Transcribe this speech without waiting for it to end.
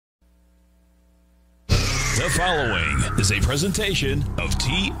The following is a presentation of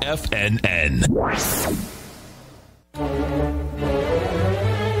TFNN.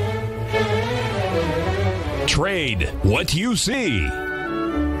 Trade what you see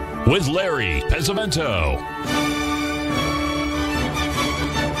with Larry Pesavento.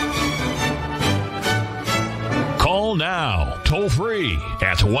 Call now, toll free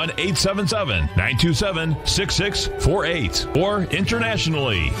at 1-877-927-6648 or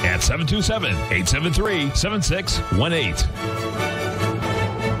internationally at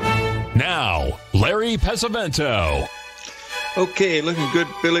 727-873-7618. Now, Larry Pesavento. Okay, looking good,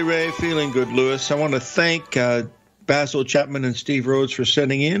 Billy Ray. Feeling good, Lewis. I want to thank Basil Chapman and Steve Rhodes for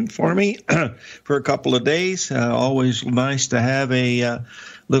sitting in for me for a couple of days. Always nice to have a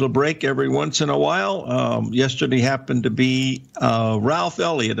little break every once in a while. Yesterday happened to be Ralph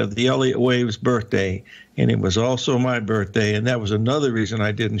Elliott of the Elliott Wave's birthday, and it was also my birthday, and that was another reason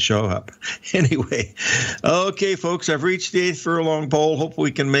I didn't show up. Anyway, okay, folks, I've reached the 8th furlong pole. Hopefully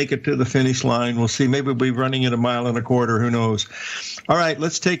we can make it to the finish line. We'll see. Maybe we'll be running at 1.25 miles. Who knows? All right,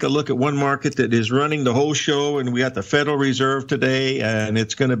 let's take a look at one market that is running the whole show, and we got the Federal Reserve today, and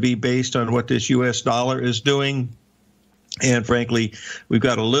it's going to be based on what this U.S. dollar is doing. And frankly, we've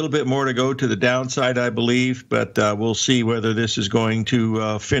got a little bit more to go to the downside, I believe, but we'll see whether this is going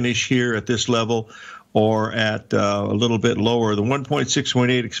to finish here at this level or at a little bit lower. The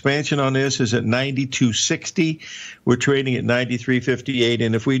 1.618 expansion on this is at 92.60. We're trading at 93.58,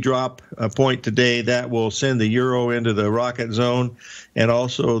 and if we drop a point today, that will send the euro into the rocket zone, and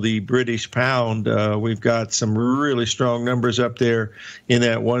also the British pound. We've got some really strong numbers up there in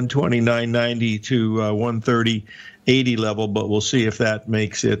that 129.90 to 130.80 level, but we'll see if that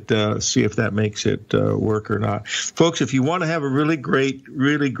makes it work or not. Folks, if you want to have a really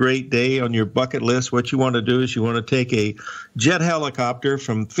great day on your bucket list, what you want to do is you want to take a jet helicopter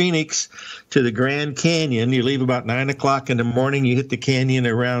from Phoenix to the Grand Canyon. You leave about 9 o'clock in the morning. You hit the canyon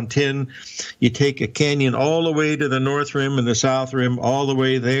around 10. You take a canyon all the way to the North Rim and the South Rim, all the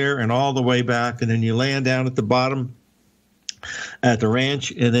way there and all the way back, and then you land down at the bottom at the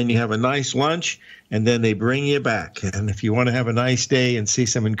ranch, and then you have a nice lunch, and then they bring you back. And if you want to have a nice day and see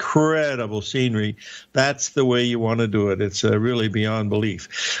some incredible scenery, that's the way you want to do it. It's really beyond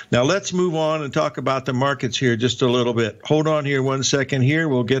belief. Now, let's move on and talk about the markets here just a little bit. Hold on here 1 second here.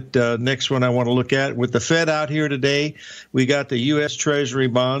 We'll get next one I want to look at. With the Fed out here today, we got the U.S. Treasury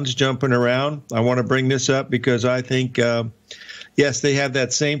bonds jumping around. I want to bring this up because I think, yes, they have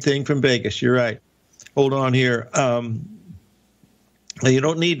that same thing from Vegas. You're right. Hold on here. You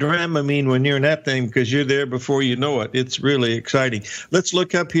don't need Dramamine when you're in that thing because you're there before you know it. It's really exciting. Let's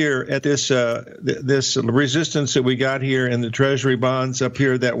look up here at this this resistance that we got here in the Treasury bonds up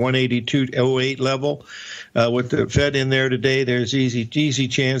here, that 182.08 level. With the Fed in there today, there's easy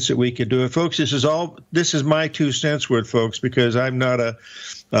chance that we could do it, folks. This is my 2 cents worth, folks, because I'm not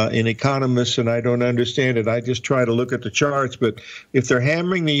an economist and I don't understand it. I just try to look at the charts. But if they're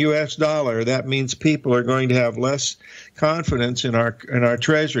hammering the U.S. dollar, that means people are going to have less confidence in our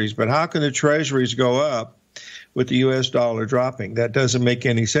treasuries. But how can the treasuries go up with the U.S. dollar dropping? That doesn't make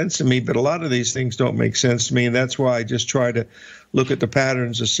any sense to me, but a lot of these things don't make sense to me, and that's why I just try to look at the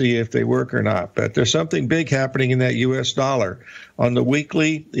patterns to see if they work or not. But there's something big happening in that U.S. dollar. On the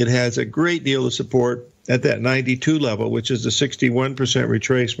weekly, it has a great deal of support at that 92 level, which is the 61%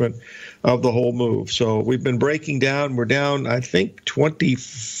 retracement of the whole move. So we've been breaking down. We're down, I think,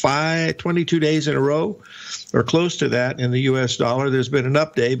 22 days in a row, or close to that in the U.S. dollar. There's been an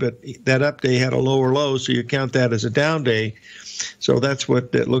up day, but that up day had a lower low, so you count that as a down day. So that's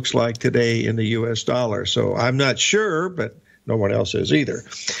what it looks like today in the U.S. dollar. So I'm not sure, but no one else is either.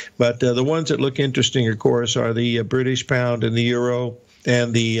 But the ones that look interesting, of course, are the British pound and the euro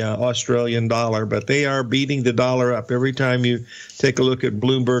and the Australian dollar, but they are beating the dollar up. Every time you take a look at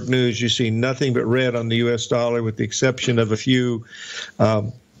Bloomberg News, you see nothing but red on the U.S. dollar, with the exception of a few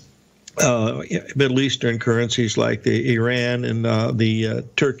Middle Eastern currencies like the Iran and the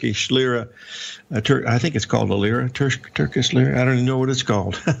Turkish lira. I think it's called a lira, Turkish lira. I don't even know what it's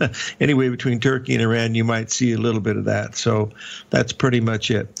called. Anyway, between Turkey and Iran, you might see a little bit of that. So that's pretty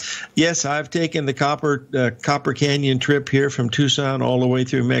much it. Yes, I've taken the Copper Canyon trip here from Tucson all the way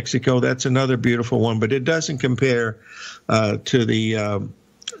through Mexico. That's another beautiful one, but it doesn't compare to the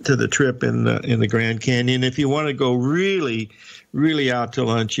trip in the Grand Canyon. If you want to go really out to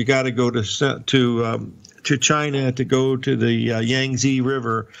lunch, you got to go to China to go to the Yangtze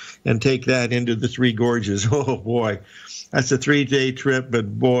River and take that into the Three Gorges. Oh boy, that's a 3-day trip,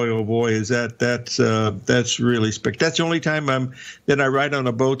 but boy, oh boy, that's really spectacular. That's the only time that I ride on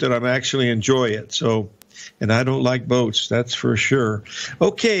a boat that I'm actually enjoy it. So, and I don't like boats, that's for sure.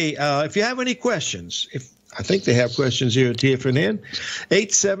 Okay, if you have any questions, I think they have questions here at TFNN.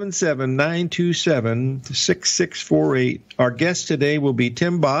 877-927-6648. Our guest today will be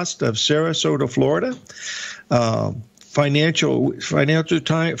Tim Bost of Sarasota, Florida. Financial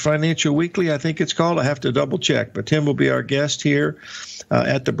Weekly, I think it's called. I have to double check, but Tim will be our guest here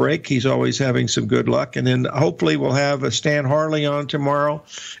at the break. He's always having some good luck, and then hopefully we'll have Stan Harley on tomorrow,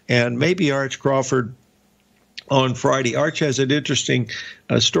 and maybe Arch Crawford on Friday. Arch has an interesting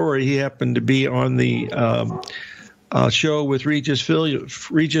story. He happened to be on the show with Regis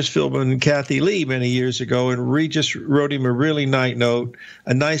Philbin and Kathy Lee many years ago, and Regis wrote him a really nice note,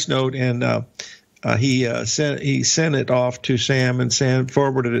 and he sent it off to Sam, and Sam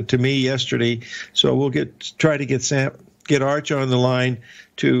forwarded it to me yesterday. So we'll try to get Arch on the line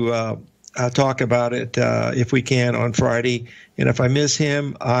to talk about it if we can on Friday. And if I miss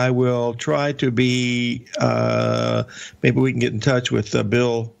him, I will try to be maybe we can get in touch with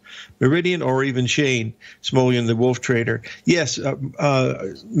Bill Meridian or even Shane Smolian, the Wolf Trader. Yes,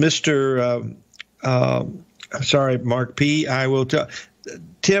 Mr. I'm sorry, Mark P. I will tell.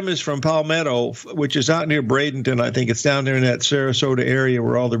 Tim is from Palmetto, which is out near Bradenton. I think it's down there in that Sarasota area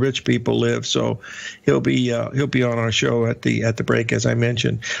where all the rich people live. So he'll be on our show at the break, as I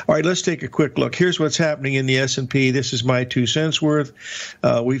mentioned. All right, let's take a quick look. Here's what's happening in the S&P. This is my 2 cents worth.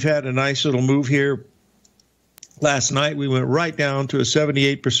 We've had a nice little move here. Last night, we went right down to a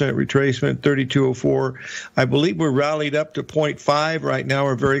 78% retracement, 3204. I believe we're rallied up to 0.5. Right now,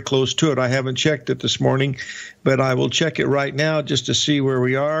 we're very close to it. I haven't checked it this morning, but I will check it right now just to see where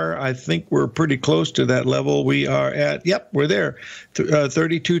we are. I think we're pretty close to that level. We are at, we're there.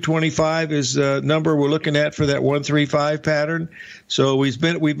 3225 is the number we're looking at for that 135 pattern. So we've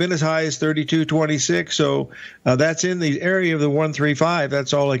been as high as 3226. So that's in the area of the 135.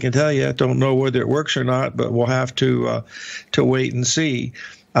 That's all I can tell you. I don't know whether it works or not, but we'll have to wait and see.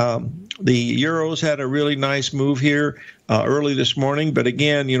 The euros had a really nice move here early this morning, but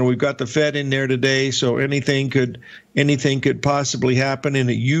again, we've got the Fed in there today, so anything could possibly happen, and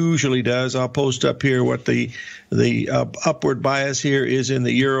it usually does. I'll post up here what the upward bias here is in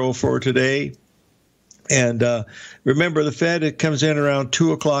the euro for today. And remember, the Fed, it comes in around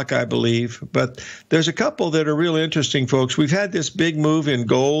 2 o'clock, I believe. But there's a couple that are real interesting, folks. We've had this big move in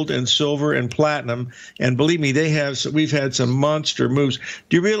gold and silver and platinum. And believe me, we've had some monster moves.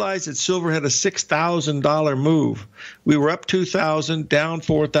 Do you realize that silver had a $6,000 move? We were up 2,000, down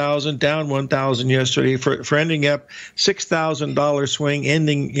 4,000, down 1,000 yesterday for ending up $6,000 swing,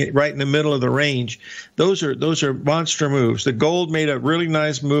 ending right in the middle of the range. Those are monster moves. The gold made a really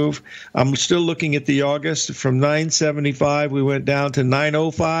nice move. I'm still looking at the August from 975. We went down to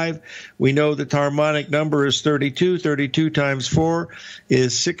 905. We know that the harmonic number is 32. 32 times 4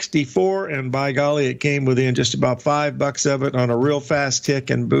 is 64. And by golly, it came within just about $5 of it on a real fast tick,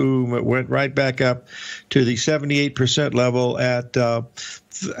 and boom, it went right back up to the 78% level at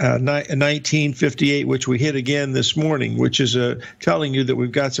 1958, which we hit again this morning, which is telling you that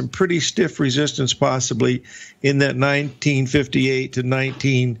we've got some pretty stiff resistance possibly in that 1958 to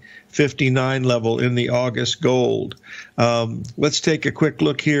 1959 level in the August gold. Let's take a quick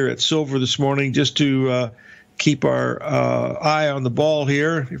look here at silver this morning just to keep our eye on the ball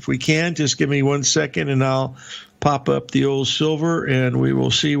here. If we can, just give me 1 second and I'll pop up the old silver and we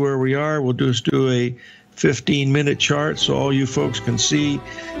will see where we are. We'll just do a 15-minute chart so all you folks can see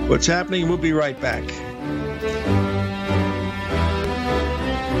what's happening. We'll be right back.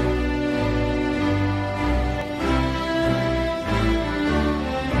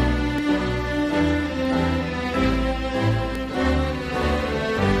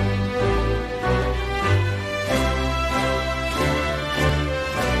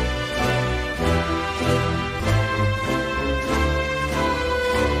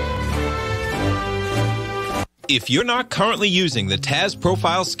 If you're not currently using the TAS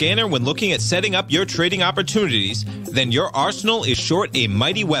Profile Scanner when looking at setting up your trading opportunities, then your arsenal is short a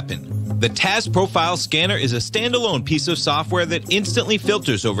mighty weapon. The TAS Profile Scanner is a standalone piece of software that instantly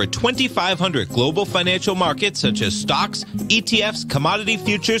filters over 2,500 global financial markets such as stocks, ETFs, commodity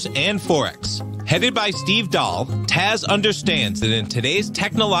futures, and Forex. Headed by Steve Dahl, TAS understands that in today's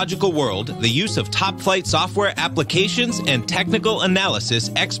technological world, the use of top-flight software applications and technical analysis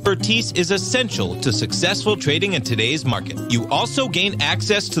expertise is essential to successful trading in today's market. You also gain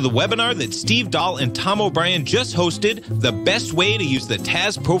access to the webinar that Steve Dahl and Tom O'Brien just hosted, The Best Way to Use the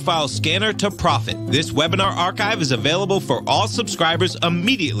TAS Profile Scanner to Profit. This webinar archive is available for all subscribers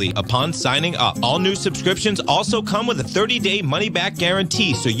immediately upon signing up. All new subscriptions also come with a 30-day money-back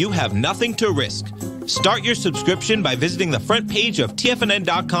guarantee, so you have nothing to risk. Start your subscription by visiting the front page of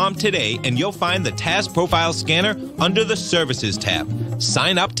TFNN.com today, and you'll find the TAS Profile Scanner under the Services tab.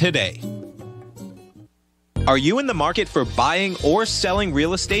 Sign up today. Are you in the market for buying or selling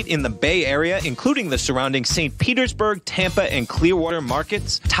real estate in the Bay Area, including the surrounding St. Petersburg, Tampa, and Clearwater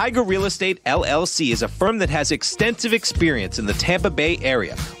markets? Tiger Real Estate LLC is a firm that has extensive experience in the Tampa Bay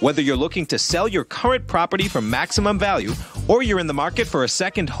area. Whether you're looking to sell your current property for maximum value, or you're in the market for a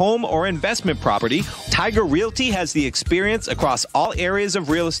second home or investment property, Tiger Realty has the experience across all areas of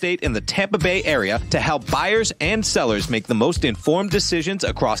real estate in the Tampa Bay area to help buyers and sellers make the most informed decisions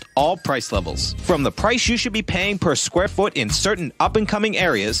across all price levels. From the price you should be paying per square foot in certain up-and-coming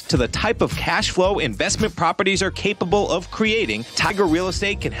areas to the type of cash flow investment properties are capable of creating, Tiger Real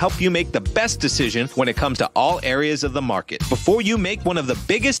Estate can help you make the best decision when it comes to all areas of the market. Before you make one of the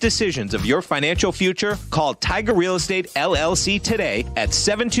biggest decisions of your financial future, call Tiger Real Estate LLC today at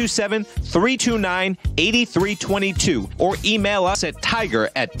 727-329-8322 or email us at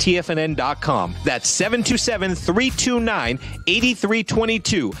tiger@tfnn.com. That's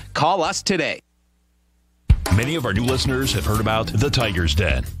 727-329-8322. Call us today. Many of our new listeners have heard about The Tiger's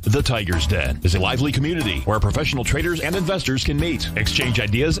Den. The Tiger's Den is a lively community where professional traders and investors can meet, exchange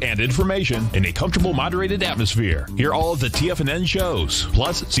ideas and information in a comfortable, moderated atmosphere. Hear all of the TFNN shows,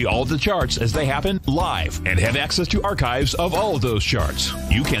 plus see all of the charts as they happen live and have access to archives of all of those charts.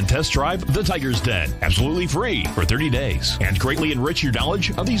 You can test drive The Tiger's Den absolutely free for 30 days and greatly enrich your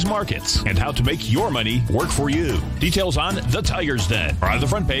knowledge of these markets and how to make your money work for you. Details on The Tiger's Den are on the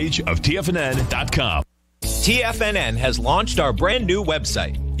front page of TFNN.com. TFNN has launched our brand new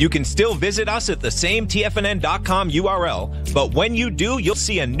website. You can still visit us at the same TFNN.com URL, but when you do, you'll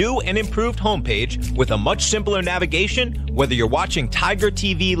see a new and improved homepage with a much simpler navigation, whether you're watching Tiger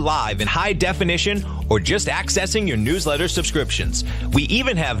TV live in high definition or just accessing your newsletter subscriptions. We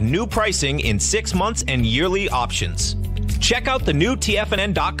even have new pricing in 6 months and yearly options. Check out the new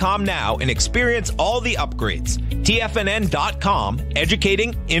TFNN.com now and experience all the upgrades. TFNN.com,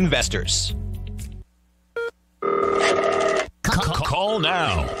 educating investors. Call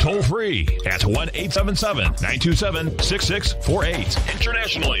now, toll free at 1-877-927-6648.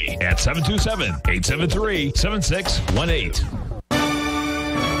 Internationally at 727-873-7618.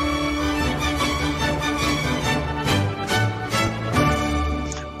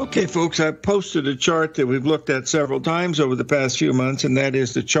 Okay, folks, I posted a chart that we've looked at several times over the past few months, and that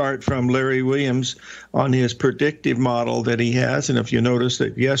is the chart from Larry Williams on his predictive model that he has. And if you notice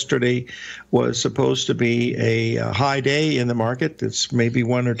that yesterday was supposed to be a high day in the market, it's maybe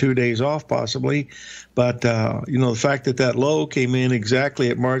 1 or 2 days off possibly. But, the fact that that low came in exactly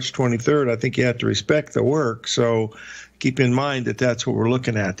at March 23rd, I think you have to respect the work. So keep in mind that that's what we're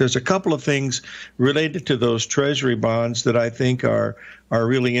looking at. There's a couple of things related to those Treasury bonds that I think are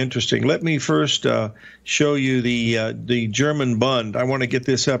really interesting. Let me first show you the German Bund. I want to get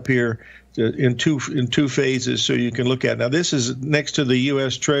this up here in two phases so you can look at it. Now, this is next to the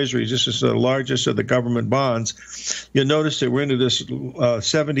U.S. Treasuries. This is the largest of the government bonds. You'll notice that we're into this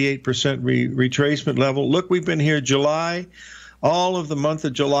 78% retracement level. Look, we've been here July. All of the month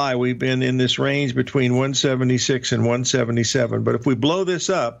of July, we've been in this range between 176 and 177. But if we blow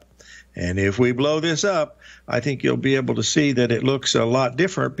this up, I think you'll be able to see that it looks a lot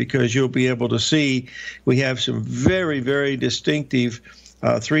different, because you'll be able to see we have some very, very distinctive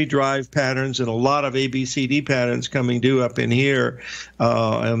three-drive patterns and a lot of ABCD patterns coming due up in here.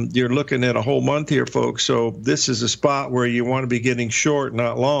 And you're looking at a whole month here, folks. So this is a spot where you want to be getting short,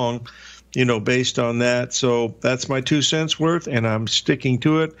 not long, based on that. So that's my 2 cents worth, and I'm sticking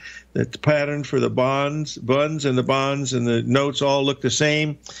to it. The pattern for the bunds and the bonds and the notes all look the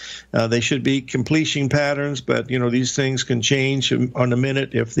same. They should be completion patterns, but, these things can change on a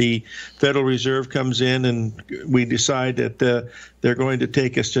minute if the Federal Reserve comes in and we decide that they're going to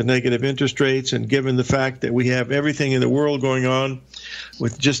take us to negative interest rates. And given the fact that we have everything in the world going on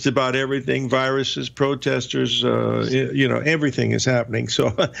with just about everything, viruses, protesters, everything is happening.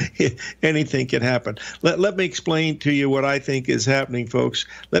 So anything can happen. Let me explain to you what I think is happening, folks.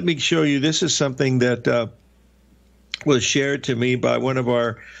 Let me show you. This is something that was shared to me by one of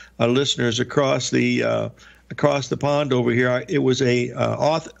our listeners across the pond over here. It was a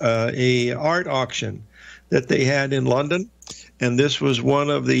art auction that they had in London, and this was one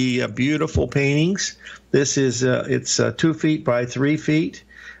of the beautiful paintings. This is it's 2 feet by 3 feet,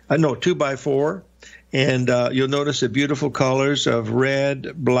 2 by 4, and you'll notice the beautiful colors of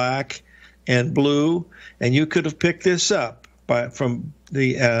red, black, and blue. And you could have picked this up from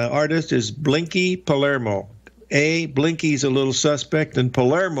the artist is Blinky Palermo. Blinky's a little suspect, and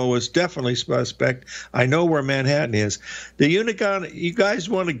Palermo is definitely suspect. I know where Manhattan is. The Unicorn, you guys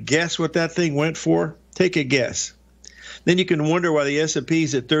want to guess what that thing went for? Take a guess. Then you can wonder why the S&P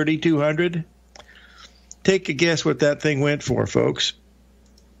is at 3,200. Take a guess what that thing went for, folks.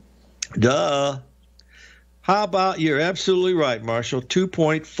 Duh. How about, you're absolutely right, Marshall,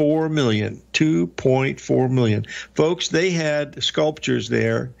 2.4 million. 2.4 million. Folks, they had sculptures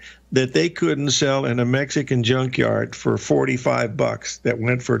there that they couldn't sell in a Mexican junkyard for $45 that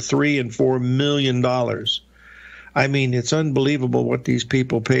went for $3 and $4 million. I mean, it's unbelievable what these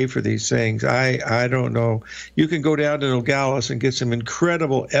people pay for these things. I don't know. You can go down to Nogales and get some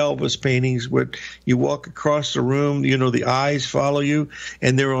incredible Elvis paintings where you walk across the room, you know, the eyes follow you,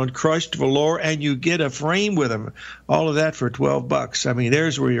 and they're on crushed velour, and you get a frame with them. All of that for $12. I mean,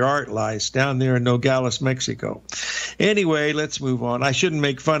 there's where your art lies, down there in Nogales, Mexico. Anyway, let's move on. I shouldn't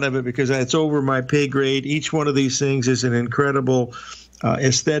make fun of it because it's over my pay grade. Each one of these things is an incredible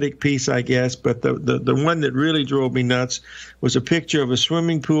aesthetic piece, I guess, but the one that really drove me nuts was a picture of a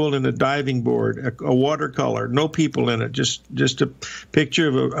swimming pool and a diving board, a watercolor, no people in it, just a picture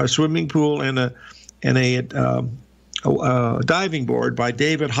of a swimming pool and a diving board by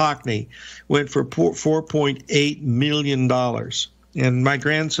David Hockney. Went for $4.8 million. And my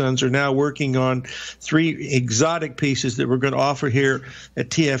grandsons are now working on 3 exotic pieces that we're going to offer here at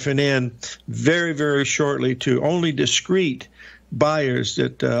TFNN very, very shortly to only discreet buyers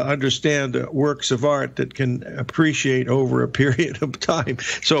that understand works of art that can appreciate over a period of time.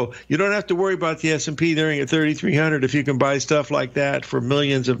 So you don't have to worry about the S&P there at 3,300 if you can buy stuff like that for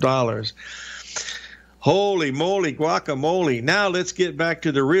millions of dollars. Holy moly, guacamole. Now let's get back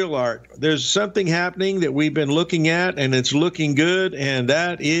to the real art. There's something happening that we've been looking at, and it's looking good, and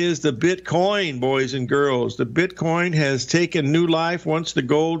that is the Bitcoin, boys and girls. The Bitcoin has taken new life once the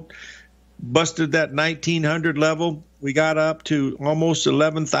gold busted that 1,900 level. We got up to almost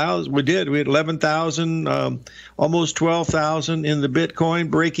 11,000. We had 11,000, almost 12,000 in the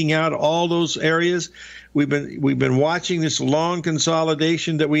Bitcoin, breaking out all those areas. We've been watching this long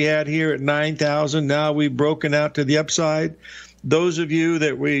consolidation that we had here at 9,000. Now we've broken out to the upside. Those of you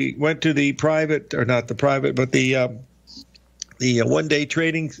that we went to the private, or not the private, but the one-day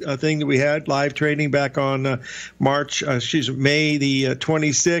trading thing that we had, live trading back on May the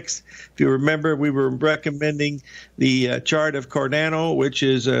 26th. If you remember, we were recommending the chart of Cardano, which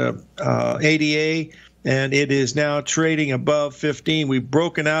is ADA, and it is now trading above 15. We've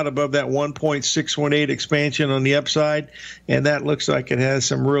broken out above that 1.618 expansion on the upside, and that looks like it has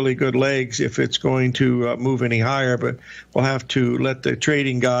some really good legs if it's going to move any higher, but we'll have to let the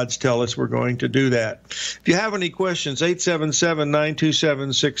trading gods tell us we're going to do that. If you have any questions,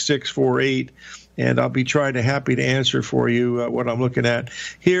 877-927-6648. And I'll be happy to answer for you what I'm looking at.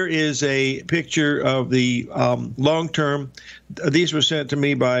 Here is a picture of the long-term. These were sent to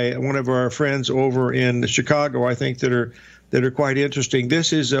me by one of our friends over in Chicago, I think, that are quite interesting.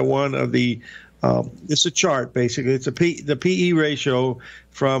 This is one of the it's a chart, basically. It's the PE ratio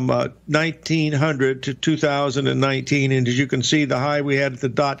from 1900 to 2019. And as you can see, the high we had at the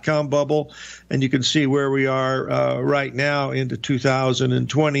dot-com bubble, and you can see where we are right now into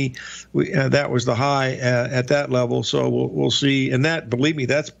 2020. That was the high at that level. So we'll see. And that, believe me,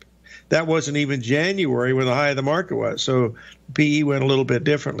 that wasn't even January when the high of the market was. So PE went a little bit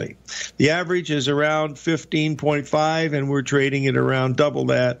differently. The average is around 15.5, and we're trading at around double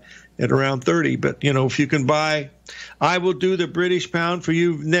that at around 30. But, you know, if you can buy, I will do the British pound for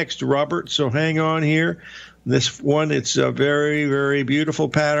you next, Robert. So hang on here. This one, it's a very, very beautiful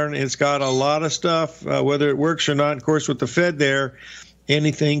pattern. It's got a lot of stuff, whether it works or not. Of course, with the Fed there,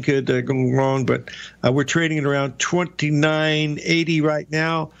 anything could go wrong. But we're trading at around 29.80 right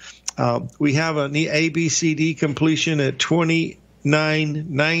now. We have an ABCD completion at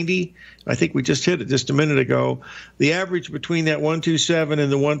 29.90. I think we just hit it just a minute ago. The average between that 127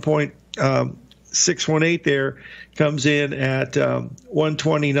 and the 1.618 there comes in at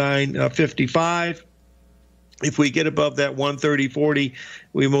 129.55. If we get above that 130.40,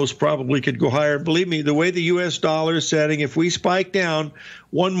 we most probably could go higher. Believe me, the way the U.S. dollar is setting, if we spike down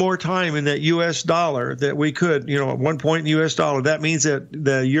one more time in that U.S. dollar, that we could, you know, at one point in the U.S. dollar, that means that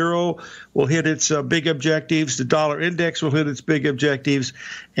the euro will hit its big objectives, the dollar index will hit its big objectives,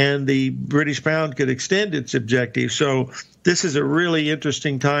 and the British pound could extend its objectives. So this is a really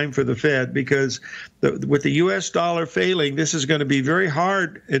interesting time for the Fed because with the U.S. dollar failing, this is going to be very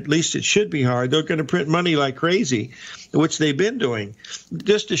hard. At least it should be hard. They're going to print money like crazy, which they've been doing.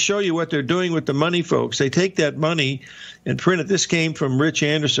 Just to show you what they're doing with the money, folks, they take that money and print it. This came from Rich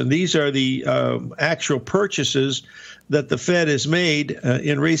Anderson. These are the actual purchases that the Fed has made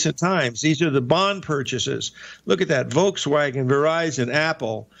in recent times. These are the bond purchases. Look at that. Volkswagen, Verizon,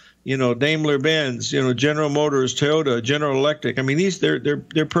 Apple, you know, Daimler-Benz, you know, General Motors, Toyota, General Electric. I mean,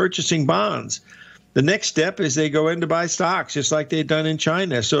 they're purchasing bonds. The next step is they go in to buy stocks, just like they've done in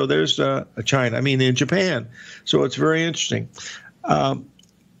China. So there's in Japan. So it's very interesting. How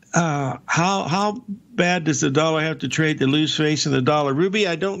bad does the dollar have to trade to lose face in the dollar? Ruby,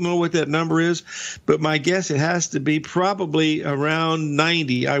 I don't know what that number is, but my guess it has to be probably around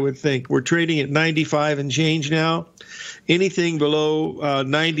 90, I would think. We're trading at 95 and change now. Anything below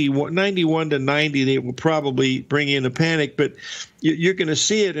 91 to 90, they will probably bring in a panic, but you're going to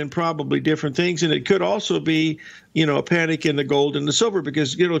see it in probably different things. And it could also be, a panic in the gold and the silver,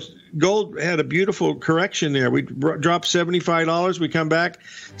 because, gold had a beautiful correction there. We dropped $75. We come back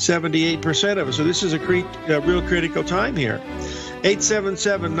 78% of it. So this is a real critical time here.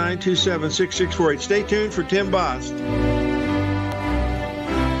 877-927-6648. Stay tuned for Tim Bost.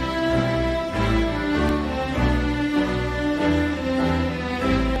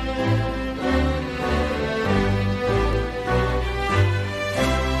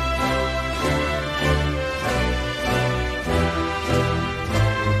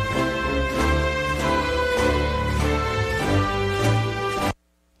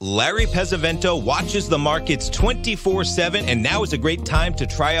 Larry Pesavento watches the markets 24/7, and now is a great time to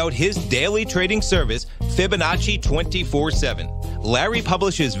try out his daily trading service, Fibonacci 24/7. Larry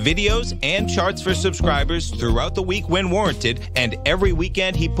publishes videos and charts for subscribers throughout the week when warranted, and every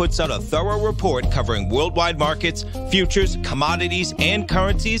weekend he puts out a thorough report covering worldwide markets, futures, commodities, and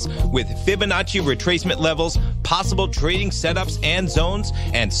currencies with Fibonacci retracement levels, possible trading setups and zones,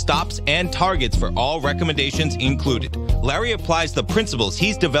 and stops and targets for all recommendations included. Larry applies the principles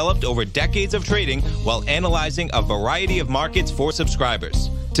he's developed over decades of trading while analyzing a variety of markets for subscribers.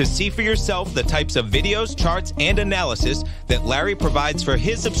 To see for yourself the types of videos, charts, and analysis that Larry provides for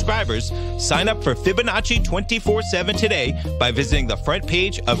his subscribers, sign up for Fibonacci 24/7 today by visiting the front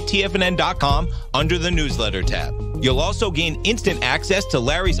page of TFNN.com under the newsletter tab. You'll also gain instant access to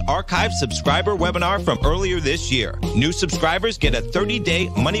Larry's archived subscriber webinar from earlier this year. New subscribers get a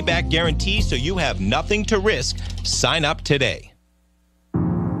 30-day money-back guarantee, so you have nothing to risk. Sign up today.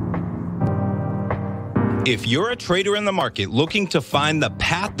 If you're a trader in the market looking to find the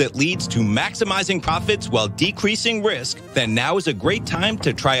path that leads to maximizing profits while decreasing risk, then now is a great time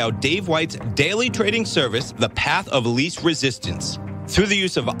to try out Dave White's daily trading service, The Path of Least Resistance. Through the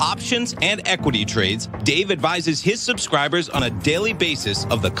use of options and equity trades, Dave advises his subscribers on a daily basis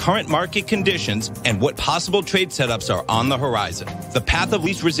of the current market conditions and what possible trade setups are on the horizon. The Path of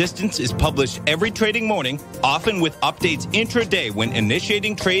Least Resistance is published every trading morning, often with updates intraday when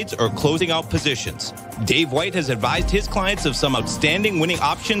initiating trades or closing out positions. Dave White has advised his clients of some outstanding winning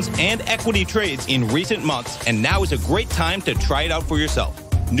options and equity trades in recent months, and now is a great time to try it out for yourself.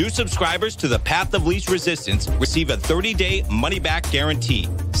 New subscribers to the Path of Least Resistance receive a 30-day money-back guarantee.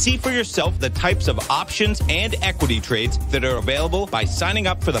 See for yourself the types of options and equity trades that are available by signing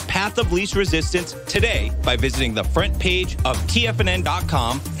up for the Path of Least Resistance today by visiting the front page of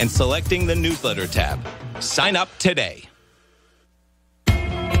TFNN.com and selecting the newsletter tab. Sign up today.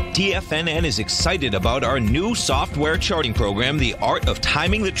 TFNN is excited about our new software charting program, The Art of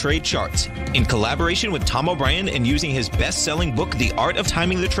Timing the Trade Charts. In collaboration with Tom O'Brien and using his best-selling book, The Art of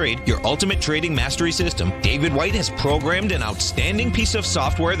Timing the Trade, Your Ultimate Trading Mastery System, David White has programmed an outstanding piece of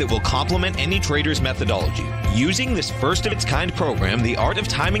software that will complement any trader's methodology. Using this first-of-its-kind program, The Art of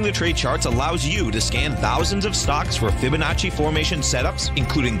Timing the Trade Charts allows you to scan thousands of stocks for Fibonacci formation setups,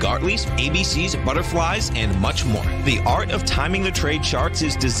 including Gartley's, ABC's, butterflies, and much more. The Art of Timing the Trade Charts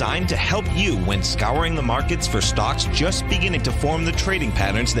is designed to help you when scouring the markets for stocks just beginning to form the trading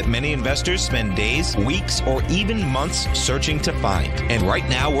patterns that many investors spend days, weeks, or even months searching to find. And right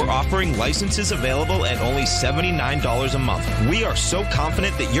now, we're offering licenses available at only $79 a month. We are so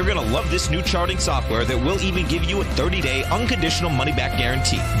confident that you're going to love this new charting software that will even give you a 30-day unconditional money-back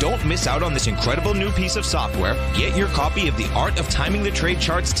guarantee. Don't miss out on this incredible new piece of software. Get your copy of The Art of Timing the Trade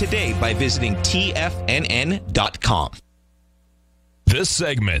Charts today by visiting TFNN.com. This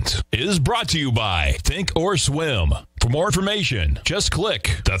segment is brought to you by Think or Swim. For more information, just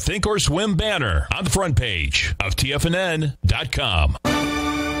click the Think or Swim banner on the front page of TFNN.com.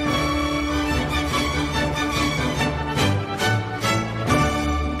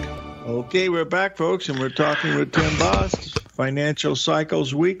 Okay, we're back, folks, and we're talking with Tim Bost, Financial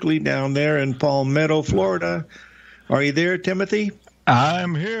Cycles Weekly down there in Palmetto, Florida. Are you there, Timothy?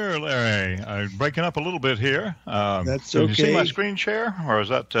 I'm here, Larry. I'm breaking up a little bit here. That's okay. Can you see my screen share, or is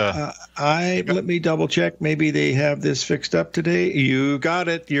that? Let me double check. Maybe they have this fixed up today. You got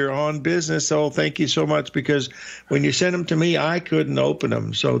it. You're on business. So thank you so much, because when you sent them to me, I couldn't open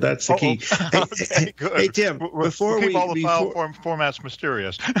them. So that's the key. Okay, good. Hey, Tim. Before we'll keep we all the file formats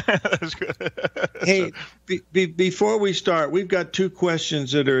mysterious. That's good. Hey, before we start, we've got two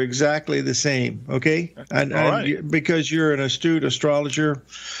questions that are exactly the same. Okay, and right. because you're an astute astrologer,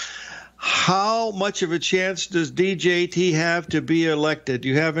 How much of a chance does DJT have to be elected? Do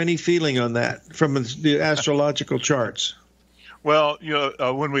you have any feeling on that from the astrological charts? Well,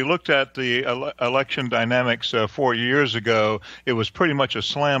 when we looked at the election dynamics 4 years ago, it was pretty much a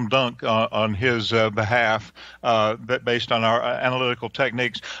slam dunk on his behalf, based on our analytical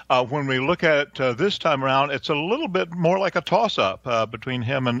techniques. When we look at this time around, it's a little bit more like a toss-up between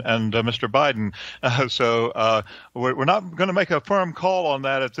him and Mr. Biden. So we're not going to make a firm call on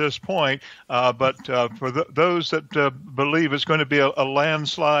that at this point. But for those that believe it's going to be a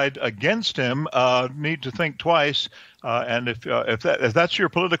landslide against him, need to think twice. And if that's your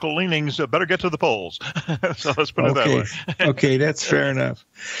political leanings, better get to the polls. So let's put it that way. Okay, that's fair enough.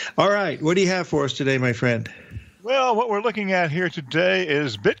 All right, what do you have for us today, my friend? Well, what we're looking at here today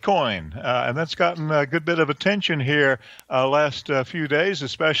is Bitcoin, and that's gotten a good bit of attention here last few days,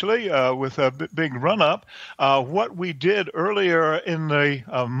 especially with a big run-up. What we did earlier in the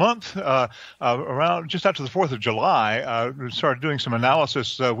month, around just after the 4th of July, we started doing some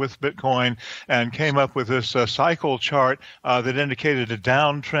analysis with Bitcoin and came up with this cycle chart that indicated a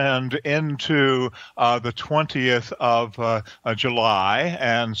downtrend into the 20th of July,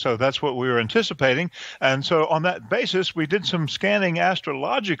 and so that's what we were anticipating. And so on that basis, we did some scanning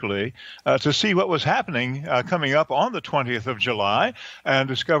astrologically to see what was happening coming up on the 20th of July, and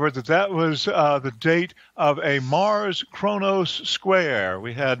discovered that that was the date of a Mars-Chronos square.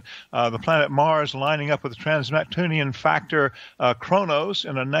 We had the planet Mars lining up with the trans-Neptunian factor Chronos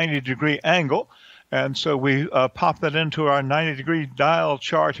in a 90-degree angle. And so we popped that into our 90-degree dial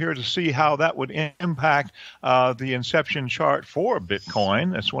chart here to see how that would impact the inception chart for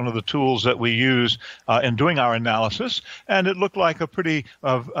Bitcoin. That's one of the tools that we use in doing our analysis. And it looked like a pretty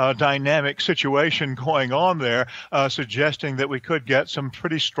dynamic situation going on there, suggesting that we could get some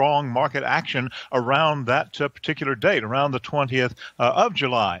pretty strong market action around that particular date, around the 20th of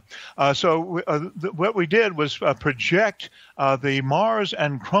July. What we did was project the Mars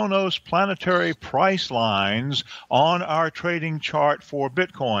and Chronos planetary price lines on our trading chart for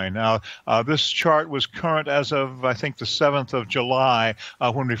Bitcoin. Now, this chart was current as of, I think, the 7th of July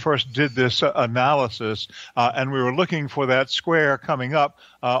when we first did this analysis, and we were looking for that square coming up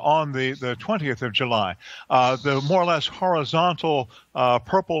on the 20th of July. The more or less horizontal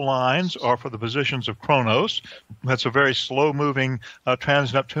purple lines are for the positions of Chronos. That's a very slow-moving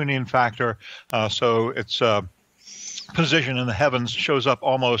trans-Neptunian factor, so it's position in the heavens shows up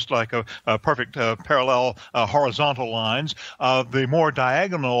almost like a perfect parallel horizontal lines. The more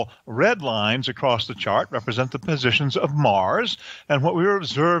diagonal red lines across the chart represent the positions of Mars. And what we were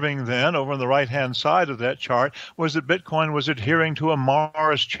observing then over on the right-hand side of that chart was that Bitcoin was adhering to a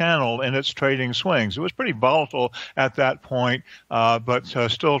Mars channel in its trading swings. It was pretty volatile at that point, but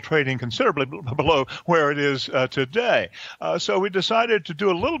still trading considerably below where it is today. So we decided to do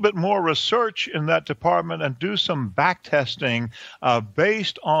a little bit more research in that department and do some back testing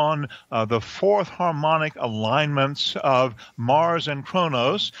based on the fourth harmonic alignments of Mars and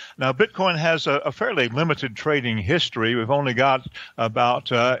Chronos. Now, Bitcoin has a fairly limited trading history. We've only got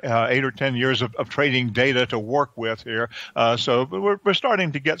about 8 or 10 years of trading data to work with here. So we're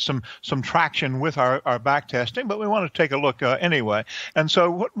starting to get some traction with our back testing, but we want to take a look anyway. And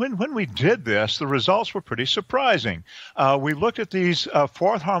so when we did this, the results were pretty surprising. We looked at these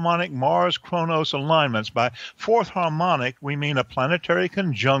fourth harmonic Mars-Chronos alignments. By fourth harmonic, we mean a planetary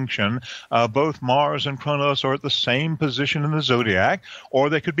conjunction. Both Mars and Chronos are at the same position in the zodiac, or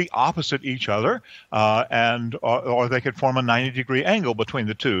they could be opposite each other, or they could form a 90-degree angle between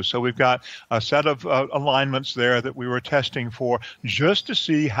the two. So we've got a set of alignments there that we were testing for just to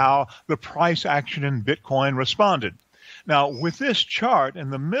see how the price action in Bitcoin responded. Now, with this chart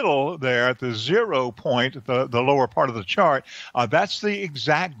in the middle there at the 0 point, the lower part of the chart, that's the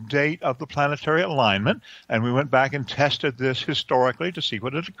exact date of the planetary alignment. And we went back and tested this historically to see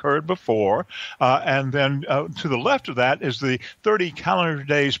what had occurred before. And then to the left of that is the 30 calendar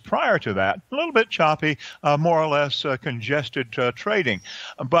days prior to that. A little bit choppy, more or less congested trading.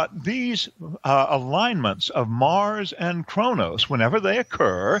 But these alignments of Mars and Chronos, whenever they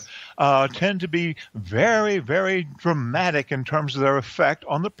occur, tend to be very, very dramatic in terms of their effect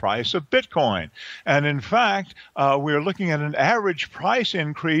on the price of Bitcoin. And in fact, we're looking at an average price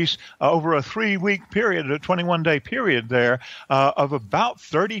increase over a 3-week period, a 21-day period there, of about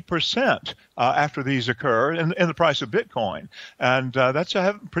 30% after these occur in the price of Bitcoin. And that's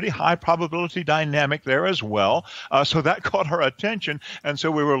a pretty high probability dynamic there as well. So that caught our attention. And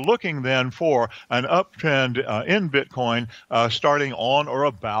so we were looking then for an uptrend in Bitcoin starting on or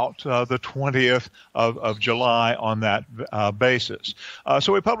about the 20th of July on that that basis.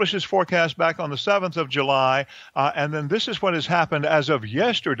 So we published this forecast back on the 7th of July, and then this is what has happened as of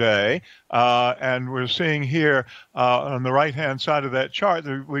yesterday, and we're seeing here on the right-hand side of that chart,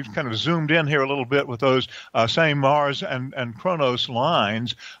 we've kind of zoomed in here a little bit with those same Mars and Chronos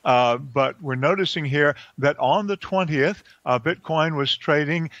lines, but we're noticing here that on the 20th, Bitcoin was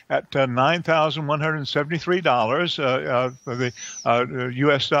trading at $9,173 for the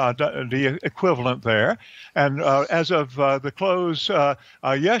USD equivalent there. And as of the close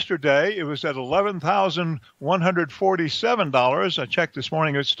yesterday, it was at $11,147. I checked this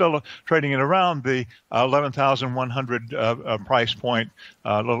morning; it's still trading at around the 11,100 price point.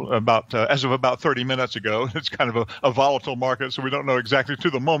 As of about 30 minutes ago. It's kind of a volatile market, so we don't know exactly to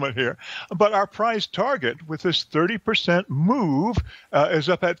the moment here. But our price target with this 30% move is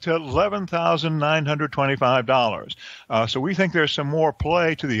up at $11,925. So we think there's some more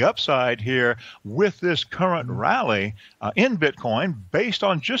play to the upside here with this current rally in Bitcoin based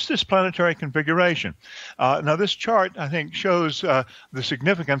on just this planetary configuration. Now, this chart, I think, shows the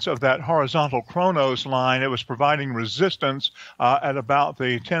significance of that horizontal Chronos line. It was providing resistance at about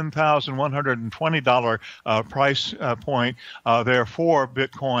the $10,120 price point there for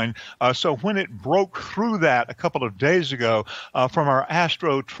Bitcoin. So when it broke through that a couple of days ago, from our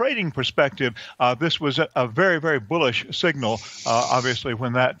Astro trading perspective, this was a very, very bullish signal, obviously,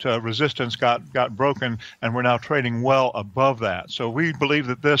 when that resistance got broken, and we're now trading well above that. So we believe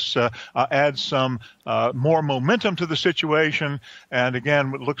that this adds some more momentum to the situation. And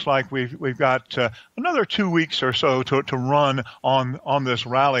again, it looks like we've got another 2 weeks or so to run on this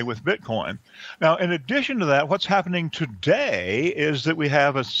rally with Bitcoin. Now, in addition to that, what's happening today is that we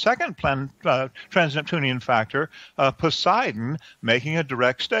have a second trans-Neptunian factor, Poseidon, making a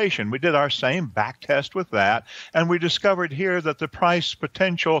direct station. We did our same back test with that, and we discovered here that the price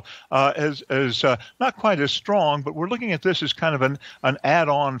potential is not quite as strong, but we're looking at this as kind of an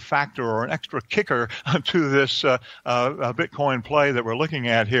add-on factor or an extra kicker to this Bitcoin play that we're looking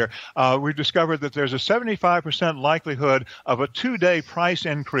at here. We've discovered that there's a 75% likelihood of a 2-day price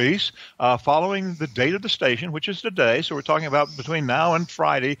increase following the date of the station, which is today. So we're talking about between now and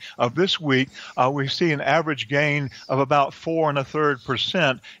Friday of this week. We see an average gain of about 4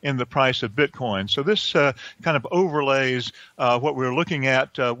 1/3% in the price of Bitcoin. So this kind of overlays what we're looking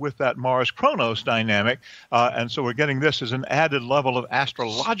at with that Mars-Chronos dynamic. And so we're getting this as an added level of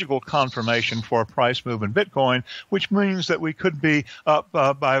astrological confirmation for a price move in Bitcoin, which means that we could be up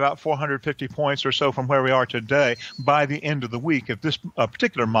by about 450 points or so from where we are today by the end of the week if this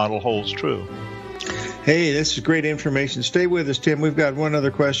particular model holds true. Hey, this is great information. Stay with us, Tim. We've got one other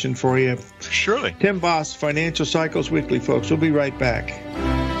question for you. Surely. Tim Boss, Financial Cycles Weekly, folks. We'll be right back.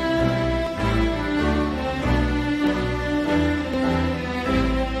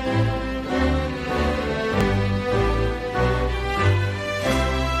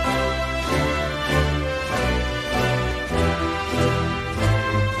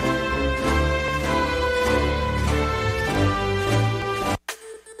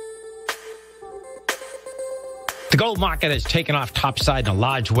 The gold market has taken off topside in a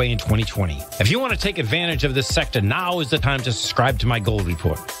large way in 2020. If you want to take advantage of this sector, now is the time to subscribe to my gold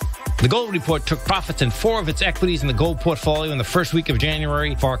report. The gold report took profits in 4 of its equities in the gold portfolio in the first week of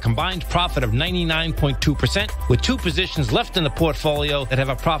January for a combined profit of 99.2%, with 2 positions left in the portfolio that have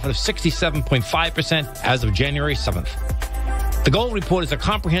a profit of 67.5% as of January 7th. The Gold Report is a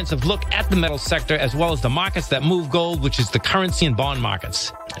comprehensive look at the metal sector as well as the markets that move gold, which is the currency and bond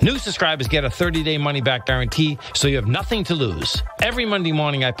markets. New subscribers get a 30-day money-back guarantee, so you have nothing to lose. Every Monday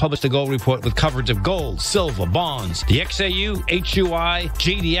morning, I publish the Gold Report with coverage of gold, silver, bonds, the XAU, HUI,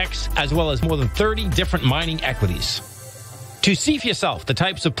 GDX, as well as more than 30 different mining equities. To see for yourself the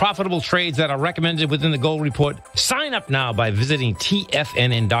types of profitable trades that are recommended within the Gold Report, sign up now by visiting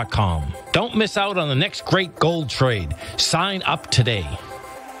TFNN.com. Don't miss out on the next great gold trade. Sign up today.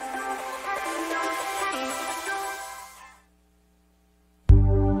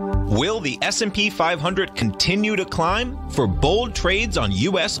 Will the S&P 500 continue to climb? For bold trades on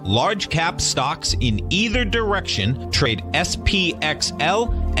U.S. large-cap stocks in either direction, trade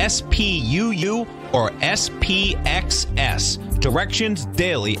SPXL, SPUU, or SPXS. Directions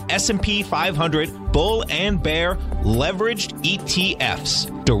Daily S&P 500 Bull and Bear Leveraged ETFs.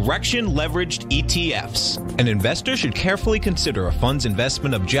 Direction Leveraged ETFs. An investor should carefully consider a fund's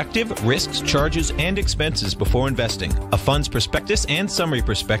investment objective, risks, charges, and expenses before investing. A fund's prospectus and summary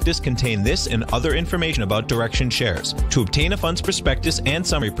prospectus contain this and other information about Direction shares. To obtain a fund's prospectus and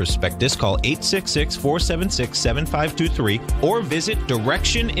summary prospectus, call 866-476-7523 or visit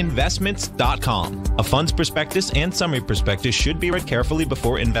directioninvestments.com. A fund's prospectus and summary prospectus should be read carefully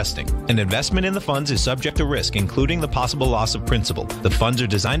before investing. An investment in the fund funds is subject to risk, including the possible loss of principal. The funds are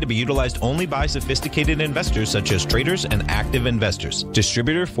designed to be utilized only by sophisticated investors such as traders and active investors.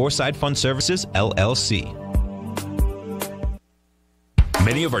 Distributor Foreside Fund Services, LLC.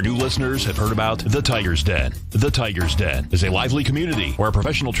 Many of our new listeners have heard about The Tiger's Den. The Tiger's Den is a lively community where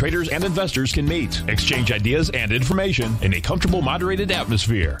professional traders and investors can meet, exchange ideas and information in a comfortable, moderated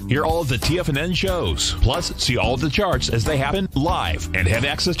atmosphere. Hear all of the TFNN shows, plus see all of the charts as they happen live and have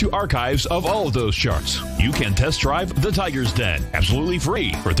access to archives of all of those charts. You can test drive The Tiger's Den absolutely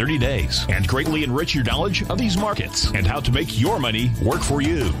free for 30 days and greatly enrich your knowledge of these markets and how to make your money work for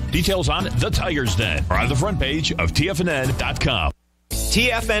you. Details on The Tiger's Den are on the front page of TFNN.com.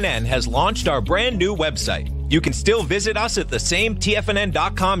 TFNN has launched our brand new website. You can still visit us at the same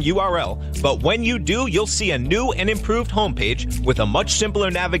TFNN.com URL, but when you do, you'll see a new and improved homepage with a much simpler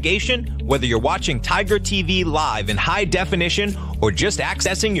navigation, whether you're watching Tiger TV live in high definition or just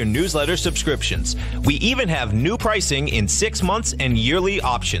accessing your newsletter subscriptions. We even have new pricing in 6 months and yearly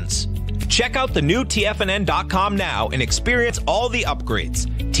options. Check out the new TFNN.com now and experience all the upgrades.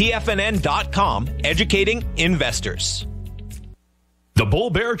 TFNN.com, educating investors. The Bull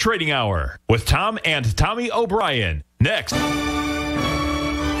Bear Trading Hour with Tom and Tommy O'Brien. Next.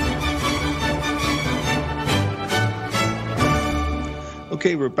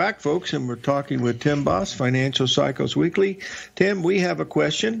 Okay, we're back, folks, and we're talking with Tim Boss, Financial Cycles Weekly. Tim, we have a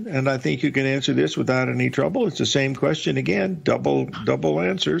question, and I think you can answer this without any trouble. It's the same question again, double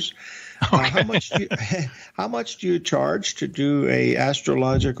answers. Okay. How much do you charge to do a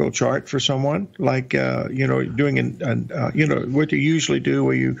astrological chart for someone? Like doing what you usually do,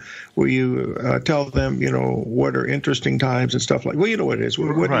 where you tell them what are interesting times and stuff like. Well, you know what it is.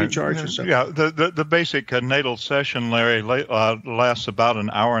 What do you charge yourself? Yeah, the basic natal session, Larry, lasts about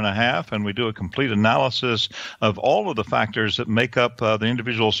an hour and a half, and we do a complete analysis of all of the factors that make up the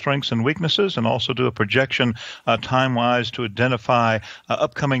individual strengths and weaknesses, and also do a projection time-wise to identify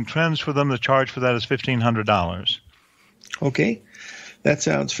upcoming trends for them. The charge for that is $1,500. Okay. That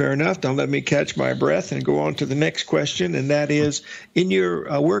sounds fair enough. Now let me catch my breath and go on to the next question, and that is, in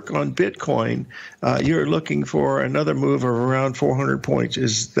your work on Bitcoin, you're looking for another move of around 400 points.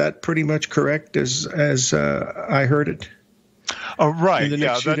 Is that pretty much correct as I heard it? Right.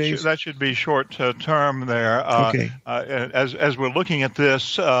 Yeah, that should be short term there. Okay. As we're looking at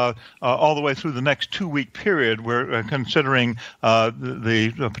this all the way through the next 2-week period, we're considering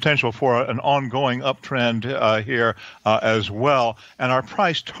the potential for an ongoing uptrend here as well. And our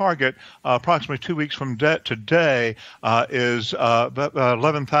price target, approximately 2 weeks from today, is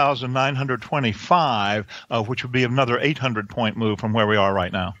 11,925, which would be another 800-point move from where we are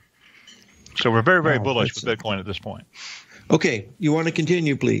right now. So we're very, very bullish with Bitcoin at this point. Okay, you want to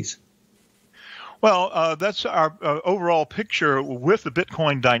continue, please? Well, that's our overall picture with the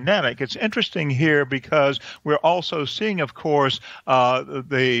Bitcoin dynamic. It's interesting here because we're also seeing, of course,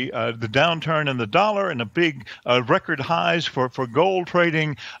 the downturn in the dollar and the big record highs for gold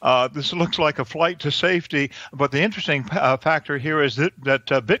trading. This looks like a flight to safety, but the interesting factor here is that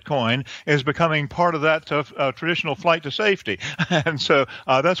Bitcoin is becoming part of that traditional flight to safety. And so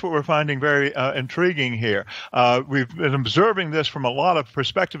that's what we're finding very intriguing here. We've been observing this from a lot of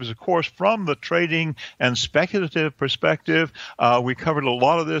perspectives, of course, from the trading and speculative perspective. We covered a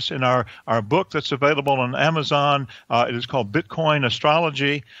lot of this in our book that's available on Amazon. It is called Bitcoin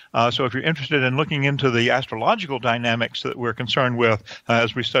Astrology. So if you're interested in looking into the astrological dynamics that we're concerned with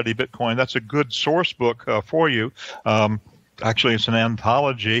as we study Bitcoin, that's a good source book for you. Actually, it's an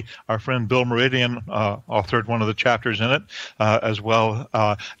anthology. Our friend Bill Meridian authored one of the chapters in it, as well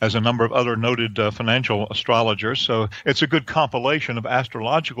as a number of other noted financial astrologers. So it's a good compilation of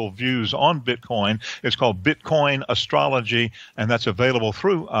astrological views on Bitcoin. It's called Bitcoin Astrology, and that's available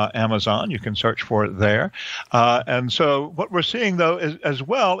through Amazon. You can search for it there. And so what we're seeing, though, as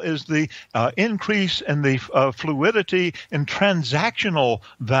well is the increase in the fluidity and transactional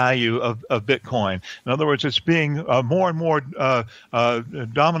value of Bitcoin. In other words, it's being more and more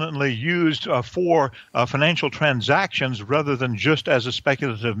dominantly used for financial transactions rather than just as a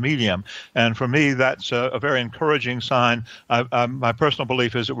speculative medium. And for me, that's a very encouraging sign. My personal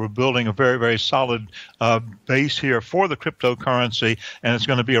belief is that we're building a very, very solid base here for the cryptocurrency, and it's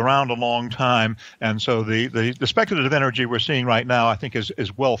going to be around a long time. And so the speculative energy we're seeing right now, I think,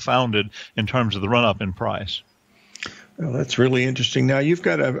 is well-founded in terms of the run-up in price. Well, that's really interesting. Now, you've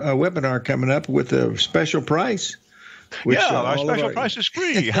got a webinar coming up with a special price. Our special price is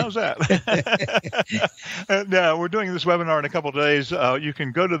free. How's that? Yeah, we're doing this webinar in a couple of days. You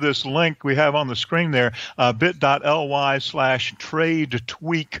can go to this link we have on the screen there, bit.ly/trade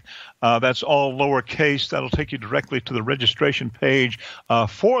tweak. That's all lowercase. That'll take you directly to the registration page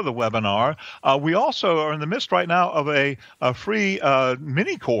for the webinar. We also are in the midst right now of a free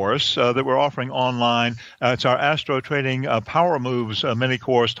mini course that we're offering online. It's our Astro Trading Power Moves mini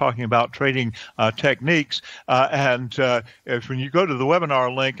course talking about trading techniques. And when you go to the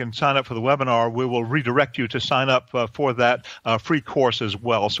webinar link and sign up for the webinar, we will redirect you to sign up for that free course as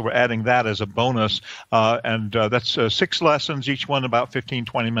well. So we're adding that as a bonus. And that's 6 lessons, each one about 15,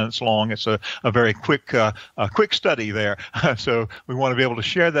 20 minutes long. It's a very quick study there. So we want to be able to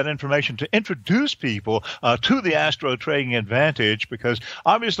share that information to introduce people to the Astro Trading Advantage, because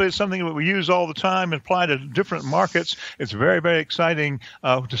obviously it's something that we use all the time and apply to different markets. It's very, very exciting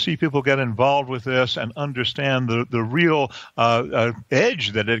to see people get involved with this and understand the real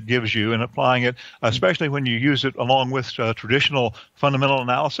edge that it gives you in applying it, especially when you use it along with traditional fundamental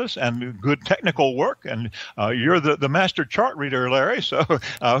analysis and good technical work. And you're the master chart reader, Larry, so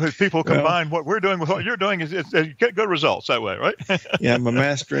people combine what we're doing with what you're doing, is you get good results that way, right? Yeah, I'm a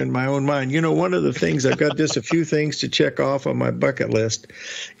master in my own mind. You know, one of the things, I've got just a few things to check off on my bucket list,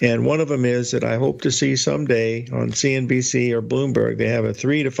 and one of them is that I hope to see someday on CNBC or Bloomberg, they have a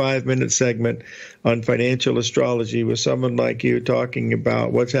 3 to 5 minute segment on financial astrology with someone like you talking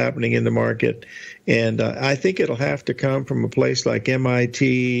about what's happening in the market. And I think it'll have to come from a place like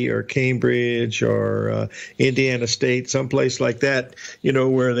MIT or Cambridge or Indiana State, someplace like that, you know,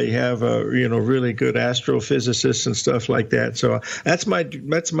 where they have, really good astrophysicists and stuff like that. So that's my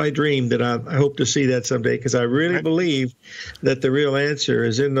dream, that I hope to see that someday, because I really believe that the real answer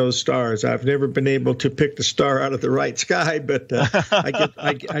is in those stars. I've never been able to pick the star out of the right sky, but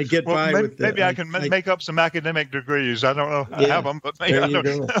I get by with that. Maybe I can make up some academic degrees. I don't know I have them, but maybe I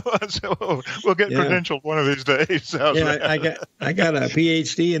don't. So we'll get credentialed one of these days. I got a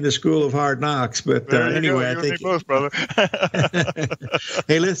PhD in the School of Hard Knocks, but anyway, I think both, brother.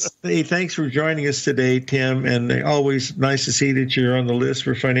 Hey, thanks for joining us today, Tim, and always nice to see that you're on the list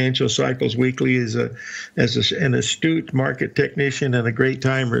for Financial Cycles Weekly as an astute market technician and a great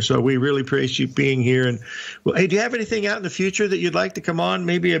timer. So we really appreciate you being here. And well, hey, do you have anything out in the future that you'd like to come on?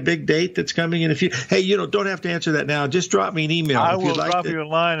 Maybe a big date that's coming in a few. Hey, don't have to answer that now. Just drop me an email. I will drop you a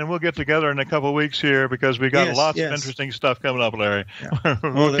line, and we'll get together in a couple of weeks here, because we got lots of interesting stuff coming up, Larry. Yeah.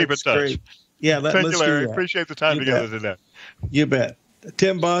 We'll keep in touch. Great. Yeah, thank you, Larry. Do that. Appreciate the time together today. You bet.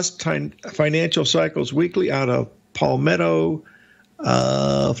 Tim Boss, Financial Cycles Weekly out of Palmetto,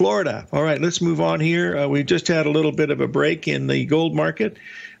 Florida. All right, let's move on here. We just had a little bit of a break in the gold market.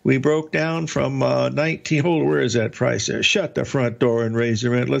 We broke down from 19. Where is that price there? Shut the front door and raise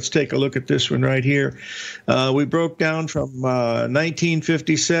the rent. Let's take a look at this one right here. We broke down from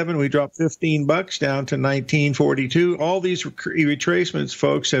 1957. We dropped $15 down to 1942. All these retracements,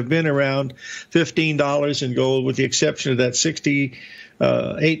 folks, have been around $15 in gold, with the exception of that $68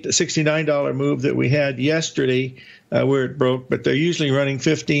 to $69 move that we had yesterday, where it broke, but they're usually running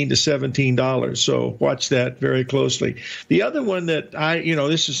 $15 to $17. So watch that very closely. The other one that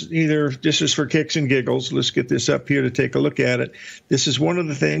this is for kicks and giggles. Let's get this up here to take a look at it. This is one of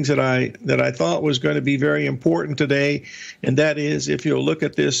the things that I thought was going to be very important today, and that is, if you'll look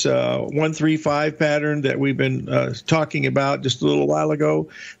at this 135 pattern that we've been talking about just a little while ago,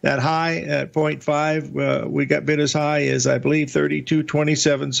 that high at 0.5, we got bid as high as, I believe,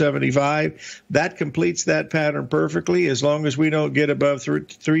 32.2775. That completes that pattern perfectly. As long as we don't get above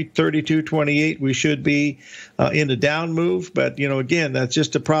 32.28, we should be in a down move. But, again, that's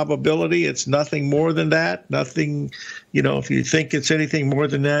just a probability. It's nothing more than that. Nothing, if you think it's anything more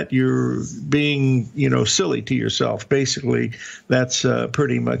than that, you're being, silly to yourself. Basically, that's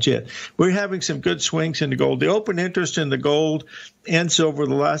pretty much it. We're having some good swings into gold. The open interest in the gold and silver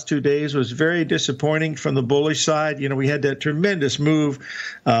the last 2 days was very disappointing from the bullish side. We had that tremendous move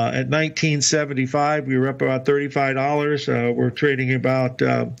at 1975. We were up about $35. We're trading about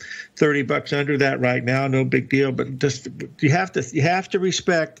 $30 under that right now. No big deal, but just you have to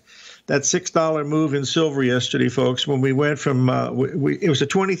respect that $6 move in silver yesterday, folks, when we went from it was a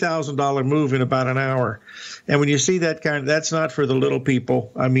 $20,000 move in about an hour. And when you see that that's not for the little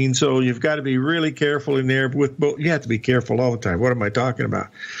people. I mean, so you've got to be really careful in there. You have to be careful all the time. What am I talking about?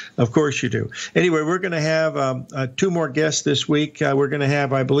 Of course you do. Anyway, we're going to have 2 more guests this week. I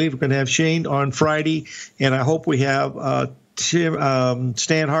believe we're going to have Shane on Friday, and I hope we have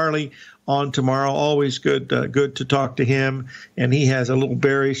Stan Harley on tomorrow. Always good to talk to him, and he has a little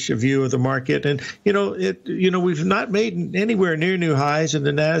bearish view of the market. And we've not made anywhere near new highs in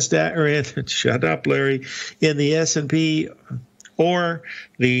the Nasdaq or in shut up, Larry, in the S&P. Or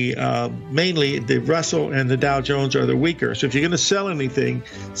the mainly the Russell and the Dow Jones are the weaker. So if you're going to sell anything,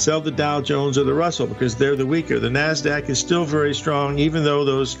 sell the Dow Jones or the Russell because they're the weaker. The Nasdaq is still very strong, even though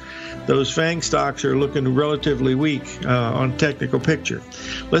those FANG stocks are looking relatively weak on technical picture.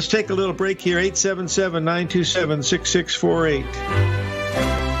 Let's take a little break here. 877-927-6648.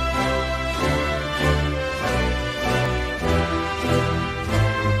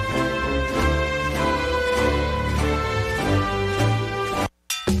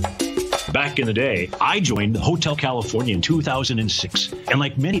 Back in the day, I joined Hotel California in 2006, and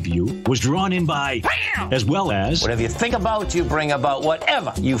like many of you, was drawn in by, as well as... Whatever you think about, you bring about.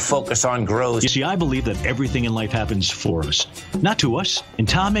 Whatever you focus on grows. You see, I believe that everything in life happens for us, not to us. And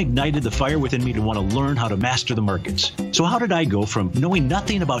Tom ignited the fire within me to want to learn how to master the markets. So how did I go from knowing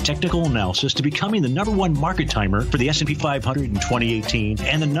nothing about technical analysis to becoming the #1 market timer for the S&P 500 in 2018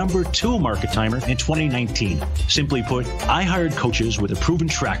 and the #2 market timer in 2019? Simply put, I hired coaches with a proven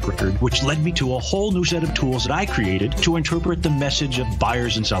track record, which led me to a whole new set of tools that I created to interpret the message of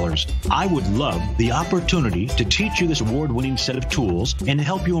buyers and sellers. I would love the opportunity to teach you this award-winning set of tools and to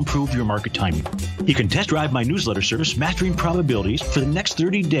help you improve your market timing. You can test drive my newsletter service, Mastering Probabilities, for the next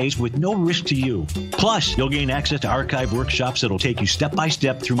 30 days with no risk to you. Plus, you'll gain access to archive workshops that'll take you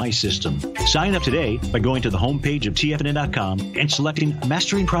step-by-step through my system. Sign up today by going to the homepage of TFNN.com and selecting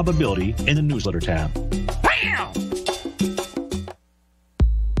Mastering Probability in the newsletter tab. Bam!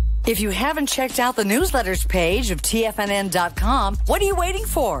 If you haven't checked out the newsletters page of TFNN.com, what are you waiting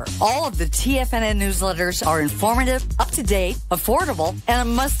for? All of the TFNN newsletters are informative, up-to-date, affordable, and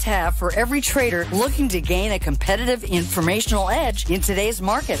a must-have for every trader looking to gain a competitive informational edge in today's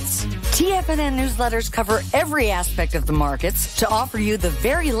markets. TFNN newsletters cover every aspect of the markets to offer you the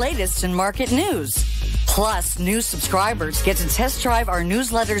very latest in market news. Plus, new subscribers get to test drive our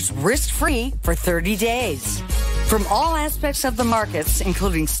newsletters risk-free for 30 days. From all aspects of the markets,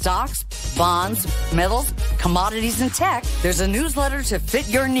 including stocks, bonds, metals, commodities, and tech, there's a newsletter to fit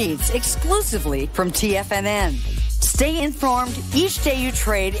your needs exclusively from TFNN. Stay informed each day you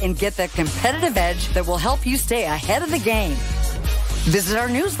trade and get that competitive edge that will help you stay ahead of the game. Visit our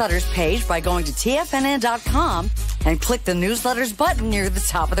newsletters page by going to TFNN.com and click the newsletters button near the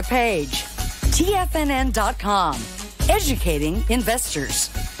top of the page. TFNN.com, educating investors.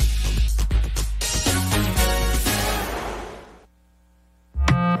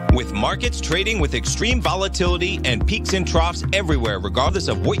 With markets trading with extreme volatility and peaks and troughs everywhere, regardless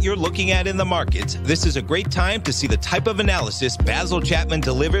of what you're looking at in the markets, this is a great time to see the type of analysis Basil Chapman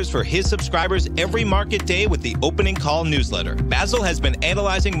delivers for his subscribers every market day with the Opening Call newsletter. Basil has been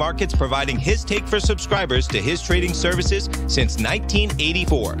analyzing markets, providing his take for subscribers to his trading services since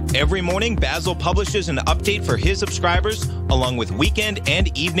 1984. Every morning, Basil publishes an update for his subscribers, along with weekend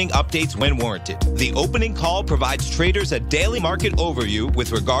and evening updates when warranted. The Opening Call provides traders a daily market overview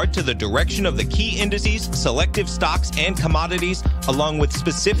with regard to the direction of the key indices, selective stocks, and commodities, along with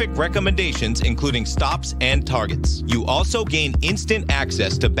specific recommendations, including stops and targets. You also gain instant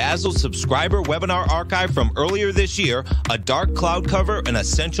access to Basil's subscriber webinar archive from earlier this year, a dark cloud cover, and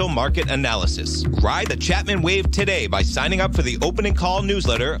essential market analysis. Ride the Chapman wave today by signing up for the Opening Call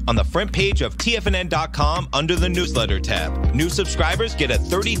newsletter on the front page of TFNN.com under the newsletter tab. New subscribers get a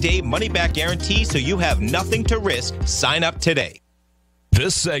 30-day money-back guarantee, so you have nothing to risk. Sign up today.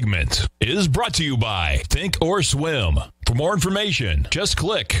 This segment is brought to you by Think or Swim. For more information, just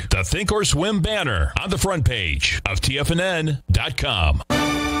click the Think or Swim banner on the front page of TFNN.com.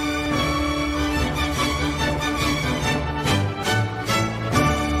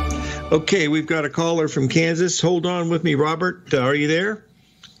 Okay, we've got a caller from Kansas. Hold on with me, Robert. Are you there?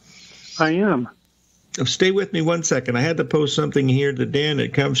 I am. Stay with me one second. I had to post something here to Dan.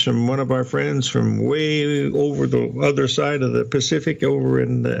 It comes from one of our friends from way over the other side of the Pacific, over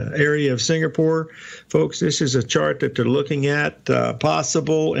in the area of Singapore. Folks, this is a chart that they're looking at,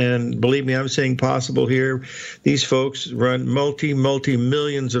 possible, and believe me, I'm saying possible here. These folks run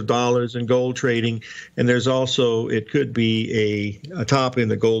multi-millions of dollars in gold trading, and there's also, it could be a top in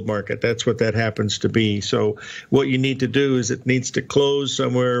the gold market. That's what that happens to be. So what you need to do is it needs to close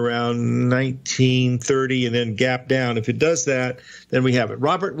somewhere around 1930 and then gap down. If it does that, then we have it.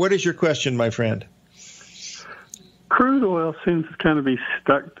 Robert, what is your question, my friend? Crude oil seems to kind of be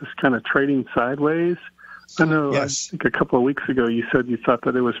stuck, just kind of trading sideways. I know, yes. I think a couple of weeks ago you said you thought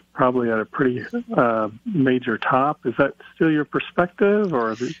that it was probably at a pretty major top. Is that still your perspective, or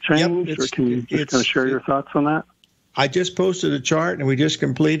has it changed? Yep, or can you just kind of share your thoughts on that? I just posted a chart, and we just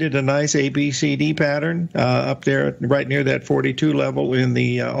completed a nice ABCD pattern up there right near that 42 level in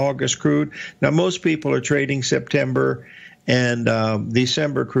the August crude. Now, most people are trading September and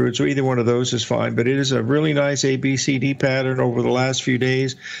December crude, so either one of those is fine. But it is a really nice ABCD pattern over the last few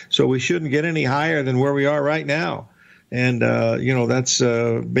days, so we shouldn't get any higher than where we are right now. And, that's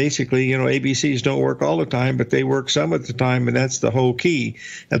basically, ABCs don't work all the time, but they work some of the time, and that's the whole key.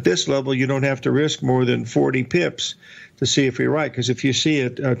 At this level, you don't have to risk more than 40 pips to see if you're right, because if you see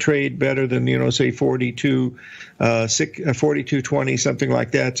a trade better than, say 42.20, something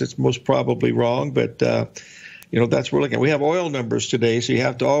like that, it's most probably wrong. But, that's what we're looking at. We have oil numbers today, so you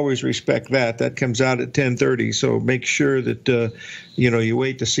have to always respect that. That comes out at 10:30, so make sure that, you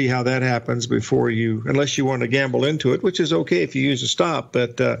wait to see how that happens before unless you want to gamble into it, which is okay if you use a stop,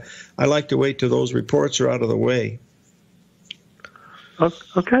 but I like to wait till those reports are out of the way.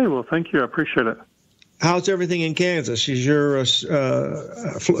 Okay, well, thank you. I appreciate it. How's everything in Kansas? Is your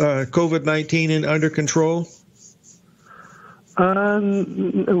COVID-19 under control?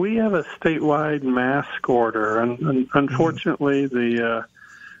 We have a statewide mask order, and unfortunately, we have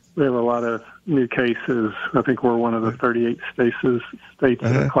a lot of new cases. I think we're one of the 38 states that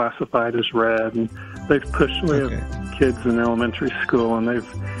are classified as red, and they've pushed. We have kids in elementary school, and they've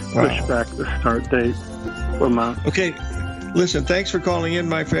pushed back the start date for a month. Okay, listen, thanks for calling in,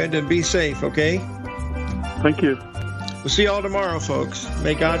 my friend, and be safe. Okay. Thank you. We'll see you all tomorrow, folks.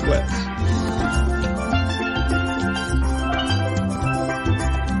 May God bless.